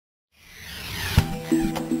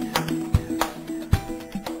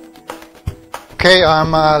Okay, I'm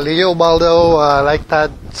Leo Obaldo. Like Tad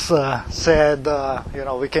said,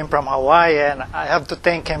 we came from Hawaii, and I have to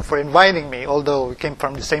thank him for inviting me, although we came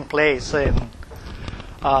from the same place. And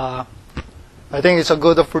I think it's a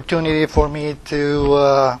good opportunity for me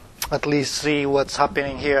to at least see what's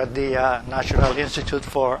happening here at the National Institute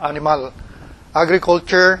for Animal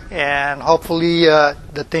Agriculture, and hopefully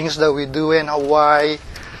the things that we do in Hawaii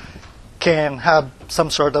can have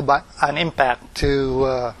some sort of an impact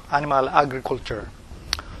to animal agriculture.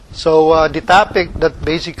 So the topic that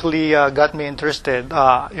basically got me interested,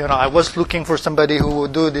 I was looking for somebody who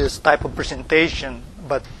would do this type of presentation,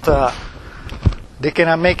 but they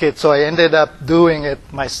cannot make it, so I ended up doing it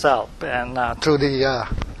myself, and through the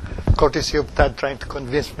courtesy of Tad trying to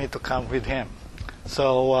convince me to come with him.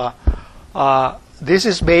 So this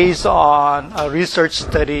is based on a research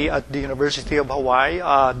study at the University of Hawaii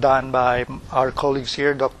done by our colleagues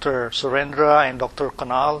here, Dr. Surendra and Dr.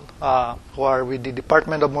 Kanal, who are with the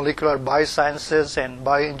Department of Molecular Biosciences and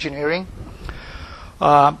Bioengineering.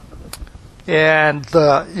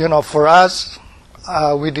 For us,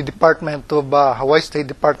 with the Department of Hawaii State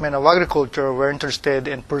Department of Agriculture, we're interested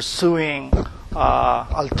in pursuing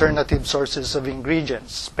alternative sources of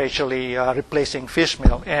ingredients, especially replacing fish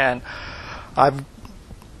meal. And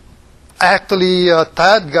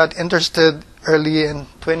Tad got interested early in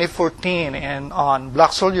 2014 and on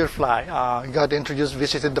black soldier fly. He got introduced,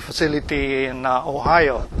 visited the facility in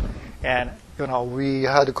Ohio, and we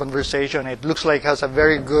had a conversation. It looks like it has a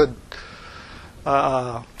very good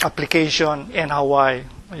application in Hawaii.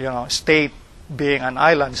 State being an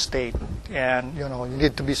island state, and you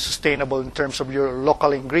need to be sustainable in terms of your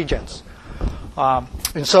local ingredients.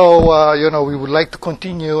 We would like to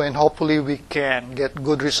continue, and hopefully we can get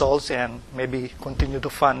good results and maybe continue to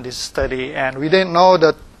fund this study. And we didn't know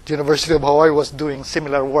that the University of Hawaii was doing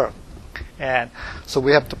similar work, and so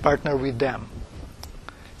we have to partner with them.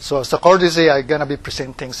 So as a courtesy, I'm going to be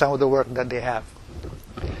presenting some of the work that they have.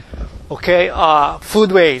 Okay,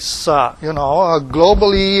 food waste.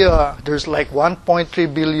 Globally, there's like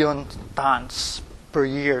 1.3 billion tons per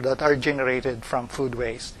year that are generated from food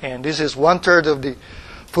waste. And this is 1/3 of the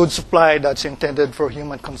food supply that's intended for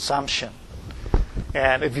human consumption.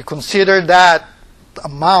 And if you consider that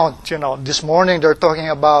amount, this morning they're talking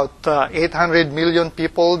about 800 million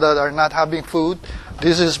people that are not having food.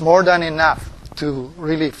 This is more than enough to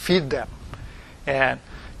really feed them. And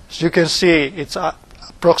as you can see, it's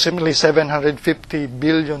approximately $750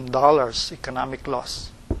 billion economic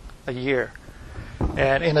loss a year.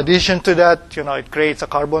 And in addition to that, it creates a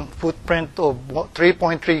carbon footprint of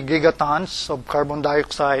 3.3 gigatons of carbon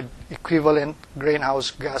dioxide equivalent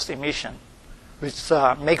greenhouse gas emission, which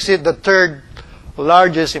makes it the third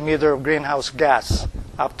largest emitter of greenhouse gas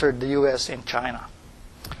after the US and China.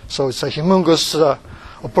 So it's a humongous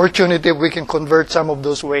opportunity if we can convert some of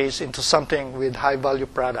those waste into something with high-value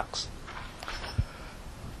products.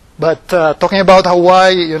 But talking about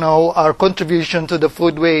Hawaii, our contribution to the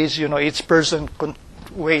food waste, each person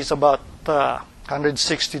weighs about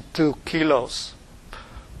 162 kilos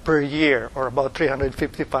per year, or about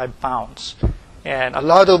 355 pounds. And a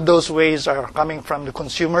lot of those wastes are coming from the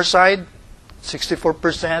consumer side,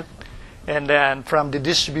 64%, and then from the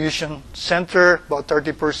distribution center, about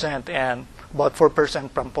 30%, and about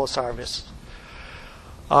 4% from post-harvest.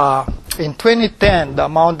 In 2010, the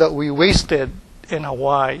amount that we wasted in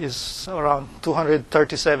Hawaii is around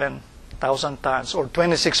 237,000 tons, or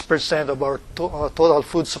 26% of our total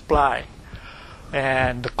food supply.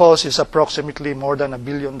 And the cost is approximately more than $1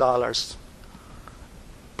 billion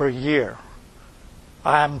per year.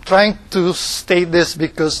 I'm trying to state this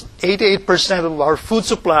because 88% of our food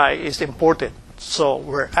supply is imported. So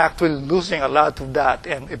we're actually losing a lot of that.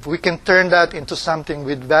 And if we can turn that into something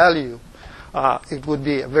with value, it would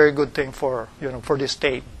be a very good thing for the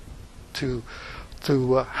state to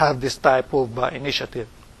have this type of initiative.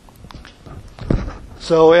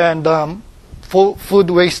 So, and food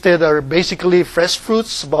wasted are basically fresh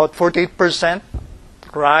fruits, about 48%,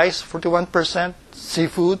 rice, 41%,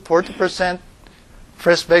 seafood, 40%,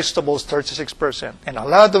 fresh vegetables, 36%. And a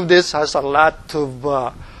lot of this has a lot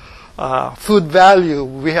of food value.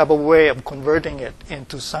 We have a way of converting it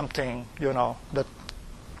into something, that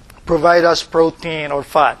provide us protein or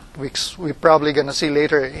fat, which we're probably going to see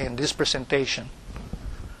later in this presentation.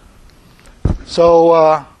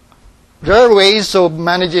 So there are ways of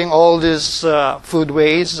managing all this food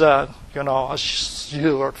waste. As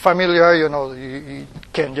you are familiar, you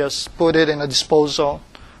can just put it in a disposal,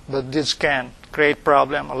 but this can create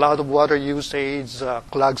problem. A lot of water usage,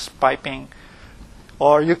 clogs piping,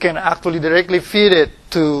 or you can actually directly feed it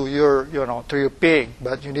to your pig,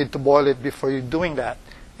 but you need to boil it before you're doing that.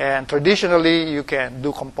 And traditionally, you can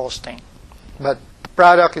do composting. But the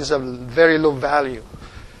product is of very low value.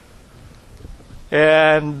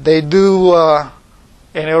 And they do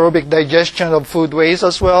anaerobic digestion of food waste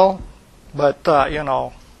as well. But, you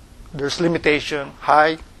know, there's limitation,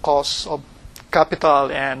 high cost of capital,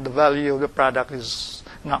 and the value of the product is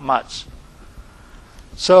not much.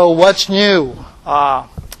 So what's new?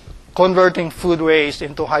 Converting food waste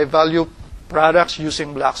into high-value products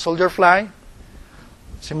using black soldier fly,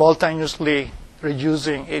 simultaneously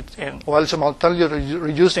reducing it, and while simultaneously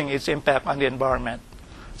reducing its impact on the environment.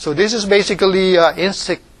 So this is basically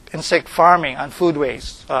insect farming on food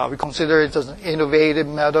waste. We consider it as an innovative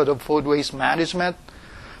method of food waste management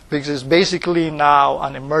because it's basically now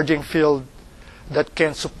an emerging field that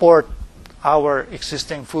can support our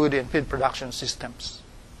existing food and feed production systems.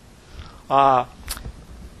 FAO,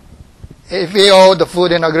 the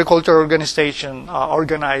Food and Agriculture Organization,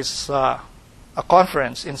 organized a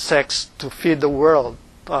conference, Insects to Feed the World.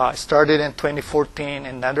 Started in 2014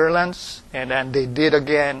 in Netherlands, and then they did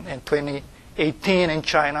again in 2018 in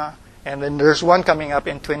China, and then there's one coming up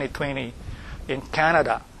in 2020 in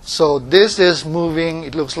Canada. So this is moving.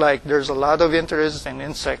 It looks like there's a lot of interest in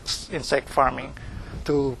insect farming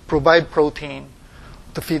to provide protein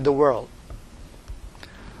to feed the world.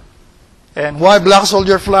 And why black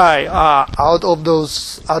soldier fly out of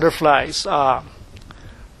those other flies?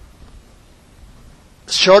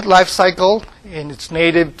 Short life cycle, and it's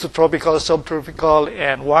native to tropical, subtropical,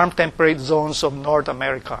 and warm temperate zones of North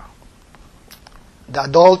America. The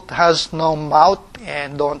adult has no mouth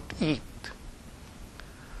and don't eat.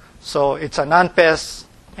 So it's a non-pest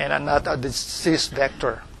and not a disease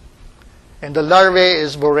vector. And the larvae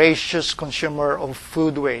is voracious consumer of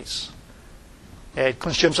food waste. It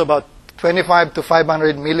consumes about 25 to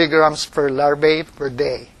 500 milligrams per larvae per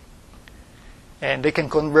day. And they can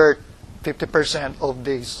convert 50% of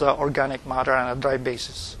this organic matter on a dry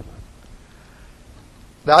basis.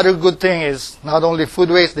 The other good thing is not only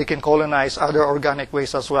food waste, they can colonize other organic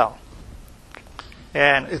waste as well.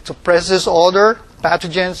 And it suppresses odor,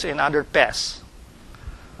 pathogens, and other pests.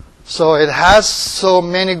 So it has so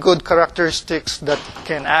many good characteristics that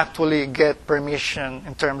can actually get permission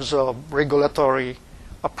in terms of regulatory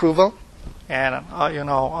approval. And,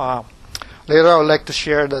 later I would like to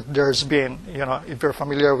share that there's been, if you're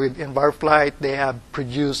familiar with EnviroFlight, they have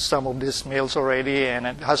produced some of these meals already, and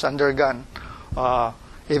it has undergone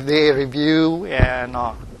FDA review, and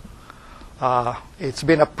it's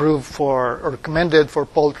been approved for, or recommended for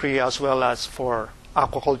poultry as well as for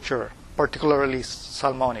aquaculture, particularly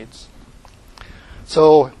salmonids.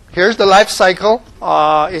 So here's the life cycle.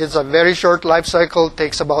 It's a very short life cycle,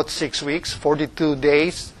 takes about 6 weeks, 42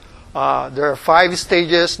 days. There are 5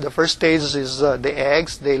 stages. The first stage is the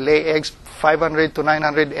eggs. They lay eggs, 500 to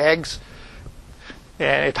 900 eggs,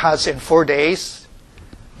 and it has in 4 days.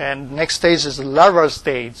 And next stage is the larval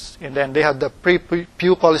stage, and then they have the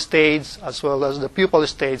pre-pupal stage as well as the pupal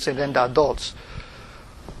stage, and then the adults.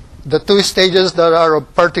 The 2 stages that are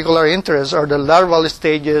of particular interest are the larval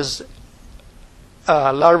stages,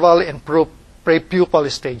 larval and pre-pupal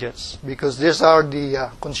stages, because these are the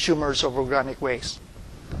consumers of organic waste.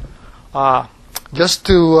 Just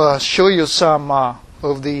to show you some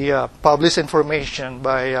of the published information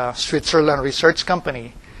by Switzerland Research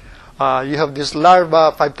Company, you have this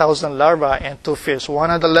larva, 5,000 larvae, and 2 fish.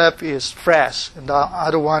 One on the left is fresh, and the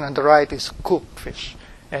other one on the right is cooked fish.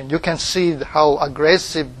 And you can see how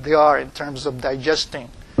aggressive they are in terms of digesting,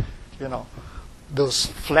 those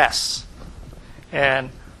flesh. And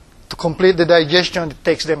to complete the digestion, it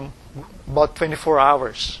takes them about 24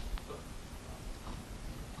 hours.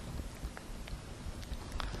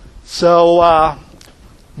 So,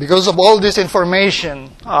 because of all this information,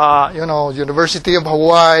 University of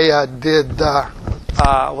Hawaii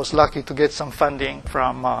was lucky to get some funding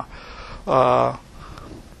from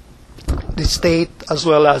the state as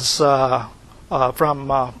well as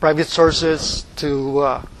from private sources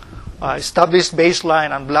to establish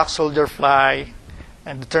baseline on black soldier fly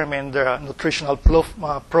and determine the nutritional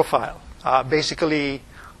profile. Basically,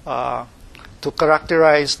 to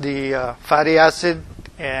characterize the fatty acid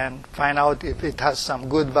and find out if it has some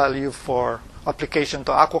good value for application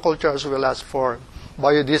to aquaculture as well as for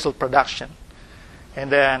biodiesel production.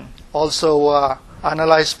 And then also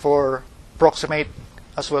analyze for proximate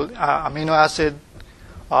as well amino acid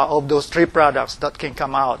of those 3 products that can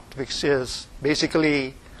come out, which is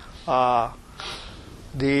basically the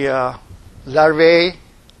larvae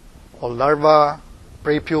or larva,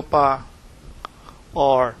 pre-pupa,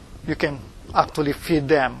 or you can actually feed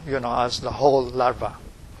them, as the whole larva.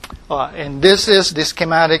 And this is the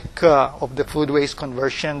schematic of the food waste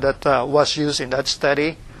conversion that was used in that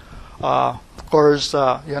study. Of course,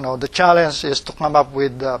 the challenge is to come up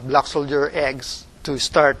with black soldier eggs to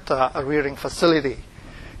start a rearing facility.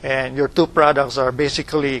 And your two products are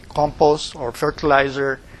basically compost or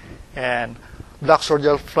fertilizer and black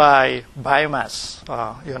soldier fly biomass,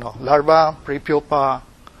 larva, pre-pupa,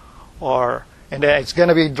 and then it's going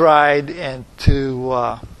to be dried into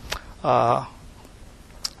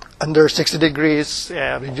under 60 degrees,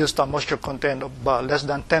 reduced to moisture content of less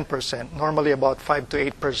than 10%, normally about 5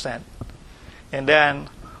 to 8%. And then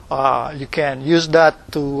you can use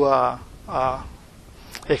that to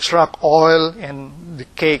extract oil, and the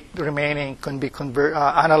cake remaining can be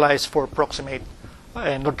analyzed for approximate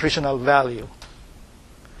nutritional value.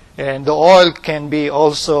 And the oil can be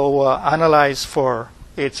also analyzed for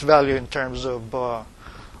its value in terms of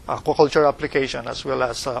aquaculture application as well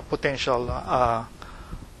as potential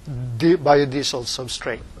biodiesel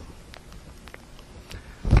substrate.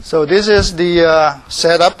 So this is the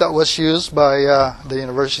setup that was used by the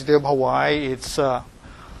University of Hawaii. It's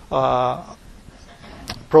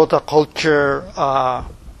Protaculture.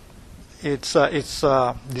 It's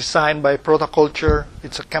designed by Protaculture.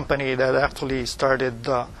 It's a company that actually started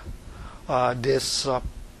this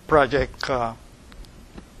project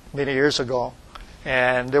many years ago,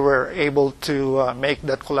 and they were able to make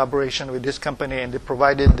that collaboration with this company, and they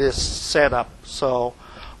provided this setup. So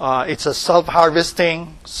it's a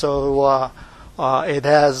self-harvesting. So it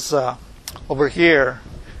has over here,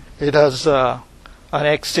 it has an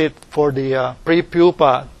exit for the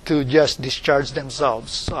pre-pupa to just discharge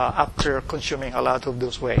themselves after consuming a lot of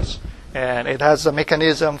those waste. And it has a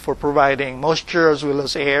mechanism for providing moisture as well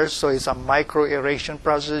as air, so it's a micro-aeration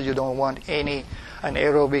process. You don't want any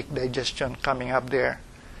anaerobic digestion coming up there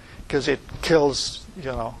because it kills,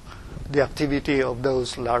 the activity of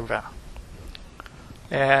those larvae.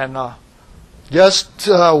 And just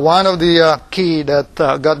one of the key that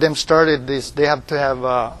got them started is they have to have,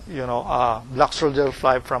 black soldier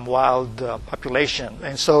fly from wild population.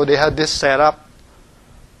 And so they had this setup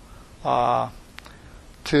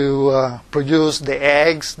to produce the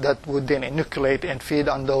eggs that would then inoculate and feed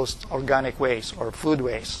on those organic waste or food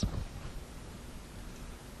waste.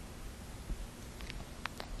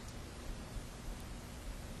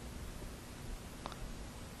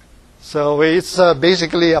 So it's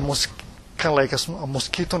basically kind of like a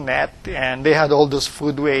mosquito net, and they had all those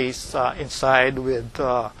food waste inside with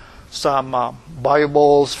some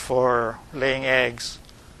bio-balls for laying eggs.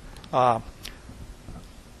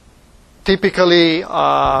 Typically,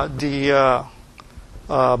 the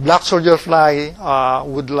black soldier fly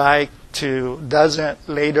doesn't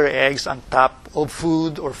lay their eggs on top of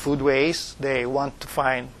food or food waste. They want to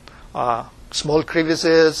find small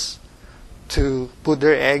crevices to put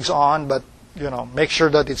their eggs on, but make sure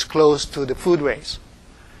that it's close to the food waste.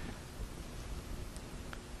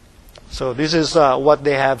 So this is what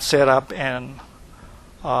they have set up, and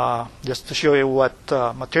just to show you what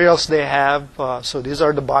materials they have. So these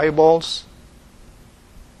are the bio-balls.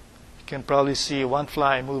 You can probably see one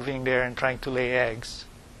fly moving there and trying to lay eggs.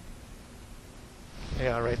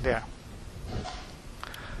 Yeah, right there.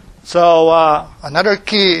 So another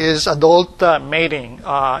key is adult mating,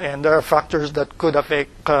 and there are factors that could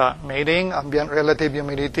affect mating. Ambient relative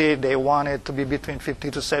humidity, they want it to be between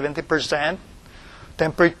 50 to 70%.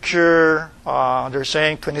 Temperature, they're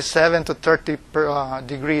saying 27 to 30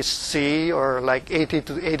 degrees C, or like 80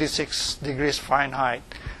 to 86 degrees Fahrenheit.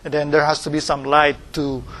 And then there has to be some light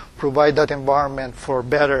to provide that environment for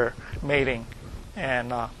better mating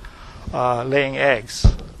and laying eggs.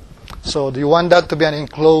 So do you want that to be an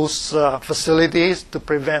enclosed facilities to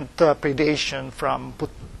prevent predation from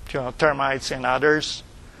termites and others?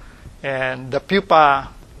 And the pupa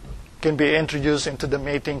can be introduced into the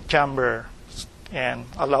mating chamber and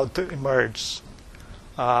allowed to emerge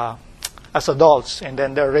as adults, and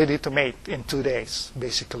then they're ready to mate in 2 days,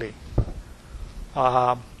 basically.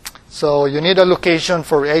 So you need a location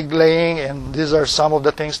for egg laying, and these are some of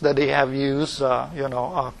the things that they have used,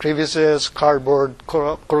 crevices, cardboard,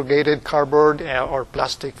 corrugated cardboard, or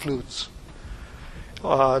plastic flutes.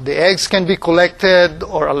 The eggs can be collected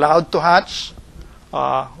or allowed to hatch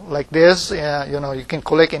like this. You can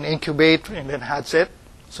collect and incubate and then hatch it,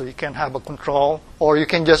 so you can have a control. Or you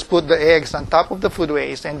can just put the eggs on top of the food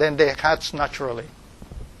waste, and then they hatch naturally.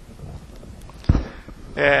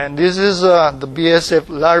 And this is the BSF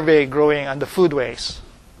larvae growing on the food waste.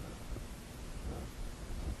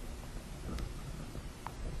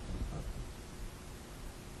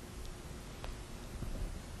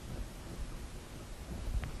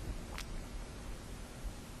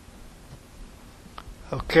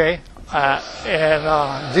 Okay,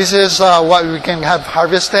 and this is what we can have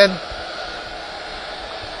harvested.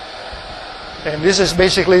 And this is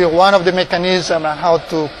basically one of the mechanisms on how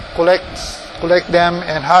to collect them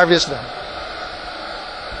and harvest them.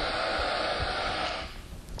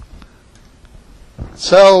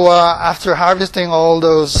 So after harvesting all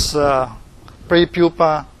those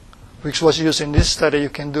pre-pupa, which was used in this study, you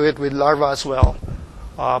can do it with larvae as well.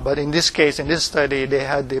 But in this case, in this study, they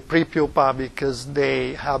had the pre-pupa because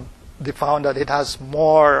they found that it has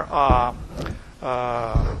more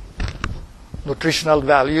nutritional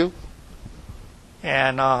value.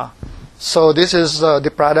 And so this is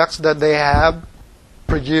the products that they have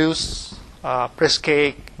produced, pressed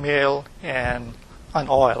cake, meal, and an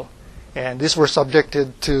oil. And these were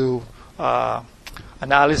subjected to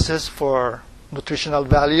analysis for nutritional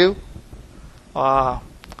value.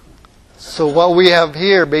 So what we have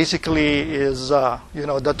here basically is,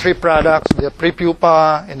 the three products, the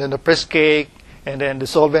pre-pupa, and then the pressed cake, and then the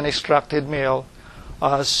solvent extracted meal.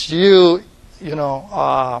 As you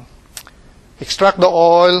extract the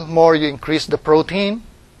oil, more you increase the protein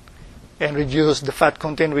and reduce the fat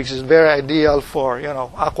content, which is very ideal for,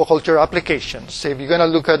 aquaculture applications. So if you're going to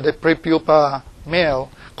look at the pre-pupa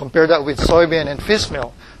meal, compare that with soybean and fish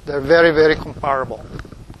meal, they're very, very comparable.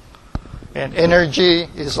 And energy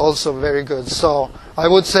is also very good. So I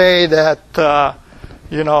would say that,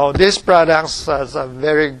 these products has a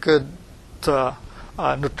very good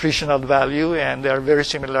nutritional value, and they're very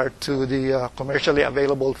similar to the commercially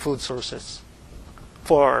available food sources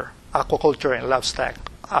for aquaculture and livestock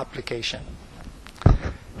application.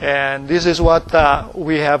 And this is what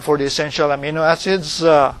we have for the essential amino acids.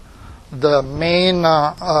 The main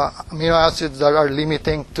amino acids that are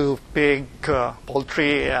limiting to pig,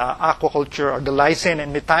 poultry, aquaculture are the lysine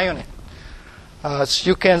and methionine. As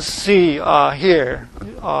you can see here,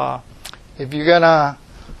 if you're going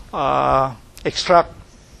to extract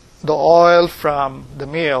the oil from the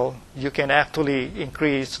meal, you can actually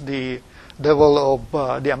increase the level of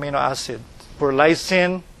the amino acid. For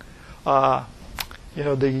lysine,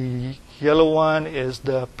 the yellow one is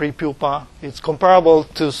the pre-pupa. It's comparable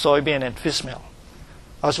to soybean and fish meal,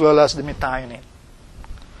 as well as the methionine.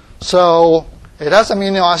 So it has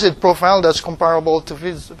amino acid profile that's comparable to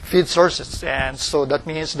feed sources, and so that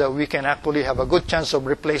means that we can actually have a good chance of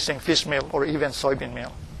replacing fish meal or even soybean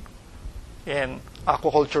meal in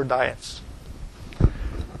aquaculture diets.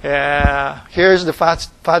 Here's the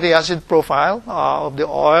fatty acid profile of the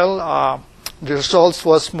oil. The results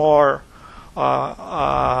was more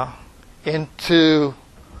into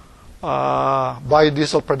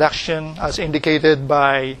biodiesel production, as indicated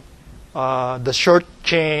by the short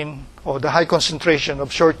chain or the high concentration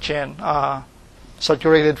of short chain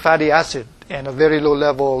saturated fatty acid and a very low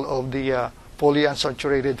level of the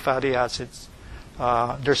polyunsaturated fatty acids.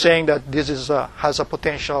 They're saying that this has a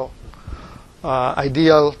potential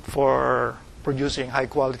ideal for producing high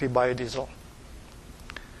quality biodiesel.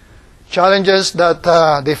 Challenges that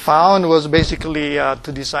they found was basically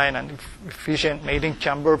to design an efficient mating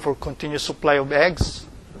chamber for continuous supply of eggs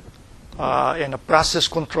and a process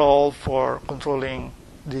control for controlling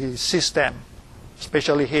the system,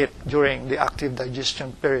 especially heat during the active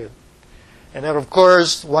digestion period. And then, of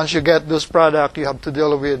course, once you get this product, you have to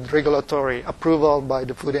deal with regulatory approval by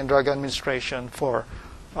the Food and Drug Administration for,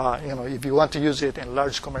 if you want to use it in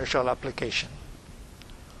large commercial application.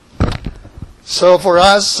 So for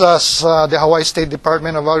us, as the Hawaii State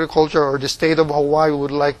Department of Agriculture or the state of Hawaii,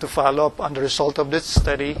 would like to follow up on the result of this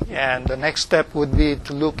study, and the next step would be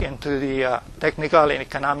to look into the technical and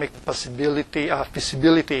economic feasibility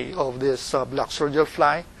of this black soldier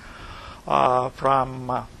fly.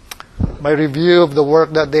 From my review of the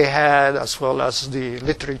work that they had, as well as the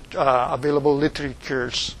available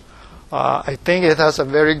literatures, I think it has a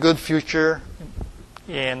very good future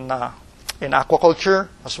in aquaculture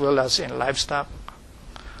as well as in livestock,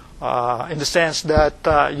 in the sense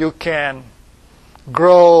that you can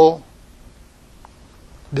grow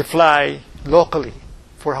the fly locally.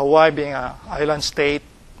 For Hawaii being an island state,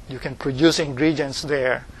 you can produce ingredients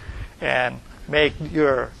there and make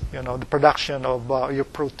your, the production of your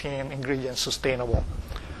protein ingredients sustainable.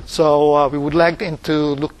 So we would like to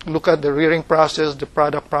look at the rearing process, the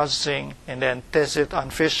product processing, and then test it on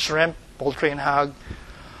fish, shrimp, poultry, and hog.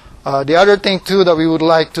 The other thing, too, that we would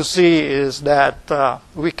like to see is that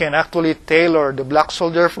we can actually tailor the black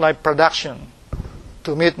soldier fly production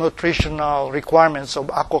to meet nutritional requirements of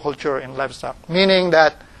aquaculture and livestock, meaning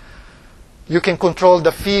that you can control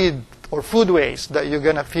the feed or food waste that you're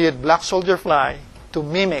going to feed black soldier fly to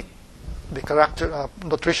mimic the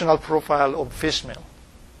nutritional profile of fish meal.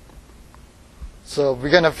 So we're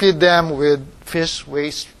going to feed them with fish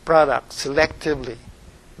waste products selectively.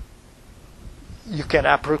 you can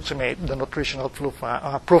approximate the nutritional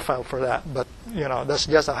profile for that. But that's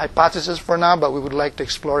just a hypothesis for now. But we would like to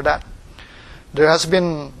explore that. There has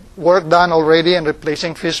been work done already in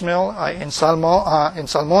replacing fish meal in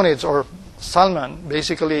salmonids or salmon.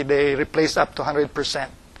 Basically, they replaced up to 100%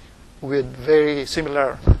 with very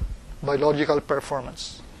similar biological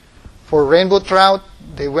performance. For rainbow trout,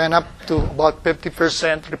 they went up to about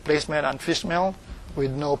 50% replacement on fish meal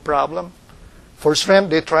with no problem. For shrimp,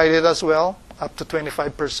 they tried it as well, up to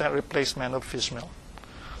 25% replacement of fish meal.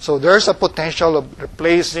 So there's a potential of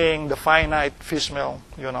replacing the finite fish meal,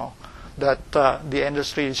 that the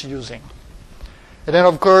industry is using. And then,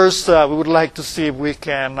 of course, we would like to see if we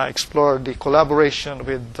can explore the collaboration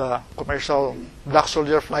with commercial black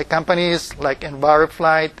soldier fly companies like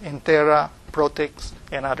EnviroFlight, Intera, Protex,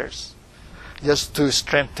 and others, just to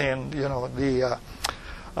strengthen, the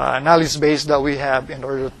knowledge base that we have in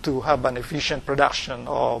order to have an efficient production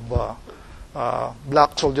of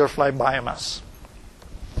black soldier fly biomass.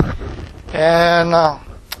 And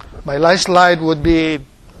my last slide would be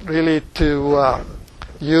really to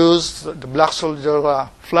use the black soldier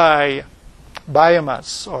fly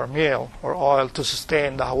biomass or meal or oil to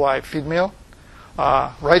sustain the Hawaii feed mill.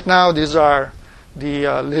 Right now, these are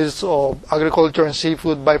the list of agriculture and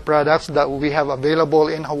seafood byproducts that we have available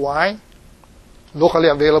in Hawaii, locally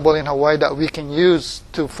available in Hawaii, that we can use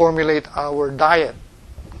to formulate our diet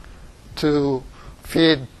to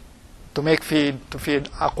make feed, to feed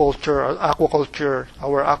aquaculture,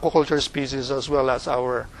 our aquaculture species, as well as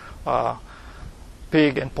our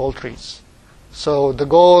pig and poultries. So the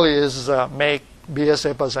goal is make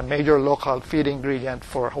BSF as a major local feed ingredient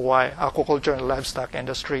for Hawaii aquaculture and livestock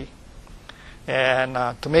industry. And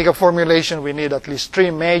to make a formulation, we need at least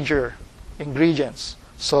 3 major ingredients.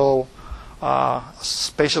 So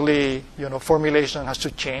especially, formulation has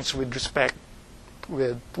to change with respect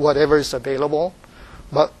with whatever is available.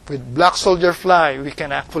 But with black soldier fly, we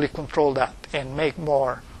can actually control that and make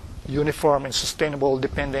more uniform and sustainable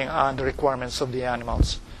depending on the requirements of the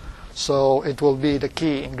animals. So it will be the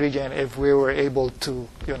key ingredient if we were able to,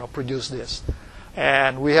 produce this.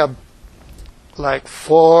 And we have like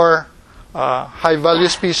 4 high-value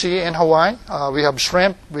species in Hawaii. We have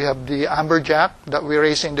shrimp, we have the amberjack that we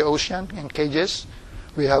raise in the ocean in cages.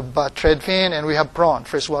 We have threadfin, and we have prawn,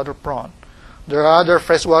 freshwater prawn. There are other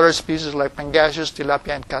freshwater species like pangasius,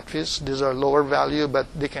 tilapia, and catfish. These are lower value, but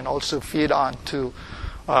they can also feed on to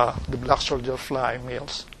the black soldier fly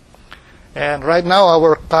meals. And right now,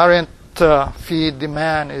 our current feed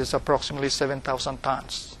demand is approximately 7,000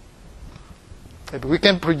 tons. If we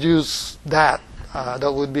can produce that,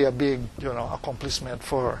 that would be a big, accomplishment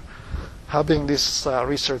for having this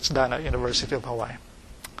research done at University of Hawaii.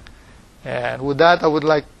 And with that, I would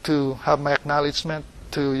like to have my acknowledgement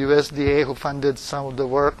to USDA, who funded some of the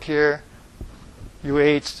work here,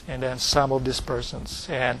 UH, and then some of these persons.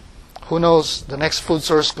 And who knows, the next food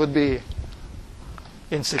source could be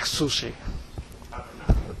insect sushi.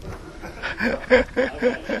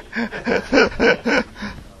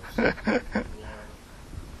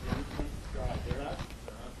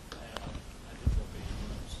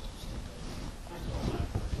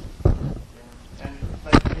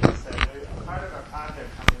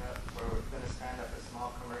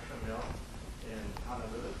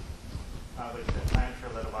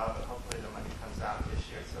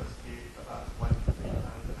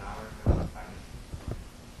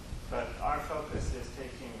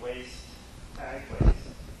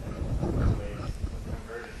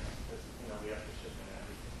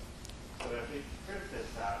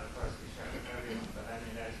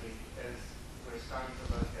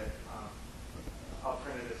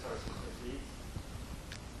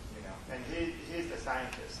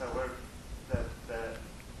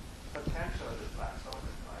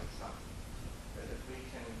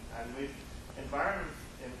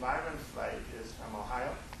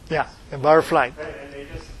 Yeah, EnviroFlight. Right, and they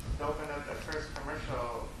just opened up the first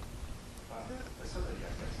commercial facility,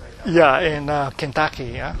 I guess, right? Yeah, in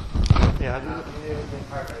Kentucky, yeah. Yeah. In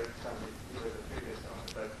part by the previous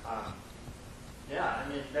owner, but yeah, I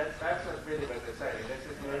mean that's what really was exciting. This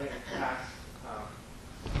is moving past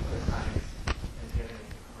the science and getting.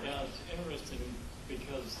 Yeah, it's interesting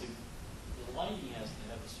because the lighting has to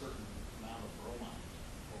have a certain amount of bromine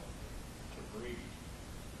to breed.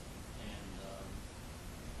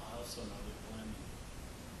 I also know that Glenn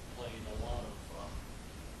played a lot of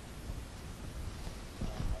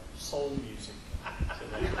soul music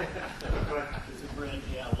today. Is it Brent?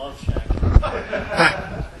 Yeah, Love Shack.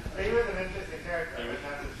 He was an interesting character.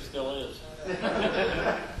 He still is.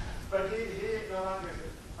 But he no longer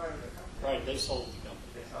is part of the company. Right, they sold the company.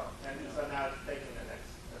 They sold, and so now it's taking the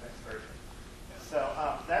next version.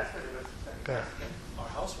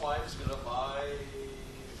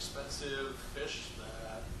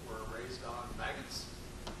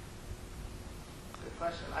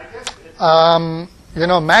 You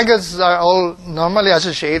know, maggots are all normally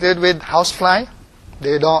associated with housefly.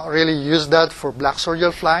 They don't really use that for black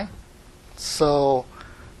soldier fly. So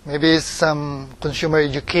maybe some consumer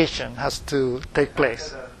education has to take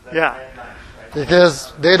place. Yeah,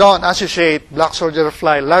 because they don't associate black soldier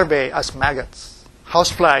fly larvae as maggots.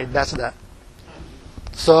 Housefly does that.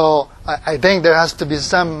 So I think there has to be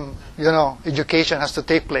some, you know, education has to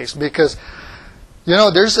take place because, you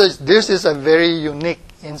know, this is a very unique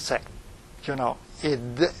insect. You know, it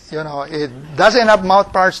doesn't have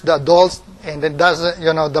mouth parts, the adults, and then doesn't,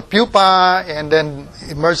 you know, the pupa, and then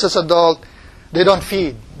emerges adult. They don't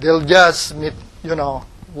feed. They'll just meet, you know,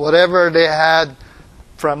 whatever they had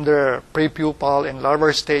from their prepupal and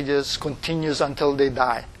larval stages continues until they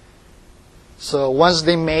die. So once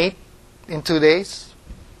they mate in 2 days,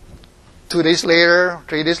 2 days later,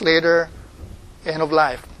 3 days later, end of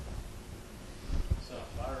life. So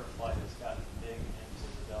firefly has gotten big into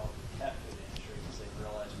the dog cat food industry because they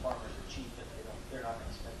realize farmers are cheap and they're not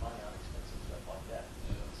going to spend money on expensive stuff like that.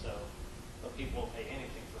 So but people will pay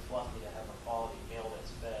anything for Fluffy to have a quality meal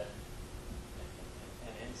that's fed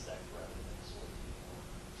an insect rather than soybean or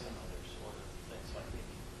some other sort of things like that.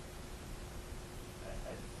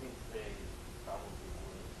 I think they probably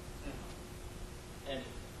would. And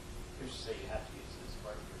who's to say you have to use it as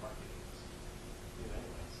part of your marketing? Do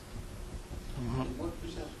anyways. What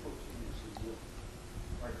percent protein is in milk?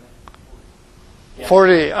 Pardon me?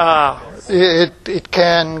 40. It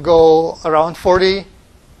can go around 40%,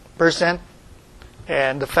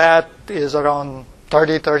 and the fat is around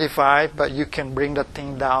 30, 35. But you can bring that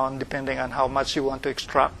thing down depending on how much you want to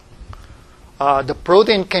extract. The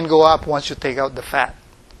protein can go up once you take out the fat.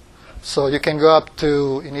 So you can go up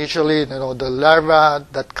to initially, you know, the larva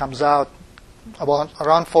that comes out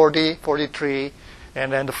around 40, 43,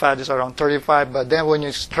 and then the fat is around 35. But then when you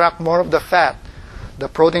extract more of the fat, the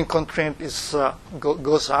protein content is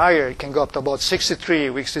goes higher. It can go up to about 63,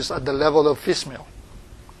 which is at the level of fish meal,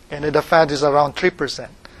 and then the fat is around 3%.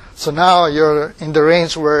 So now you're in the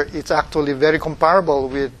range where it's actually very comparable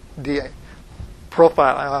with the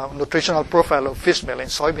profile, nutritional profile of fish meal and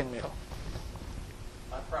soybean meal.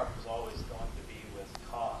 My problem is always going to be with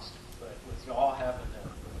cost, but with y'all having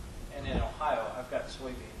and in Ohio, I've got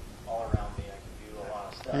soybean all around me. I can do a lot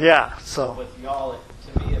of stuff. Yeah, But so with y'all,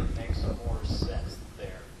 to me, it makes more sense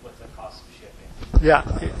there with the cost of shipping. yeah,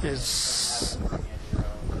 it is. Having to bring in your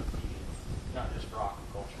own feed, not just for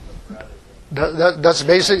aquaculture, but for other things. That's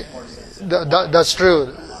basic. More sense That's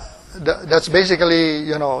true. That's basically,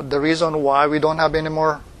 you know, the reason why we don't have any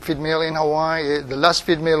more feed mill in Hawaii. The last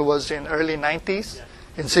feed mill was in early 90s,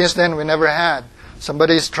 and since then we never had.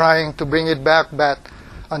 Somebody is trying to bring it back, but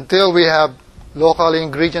until we have local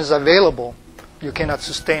ingredients available, you cannot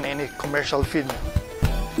sustain any commercial feed mill.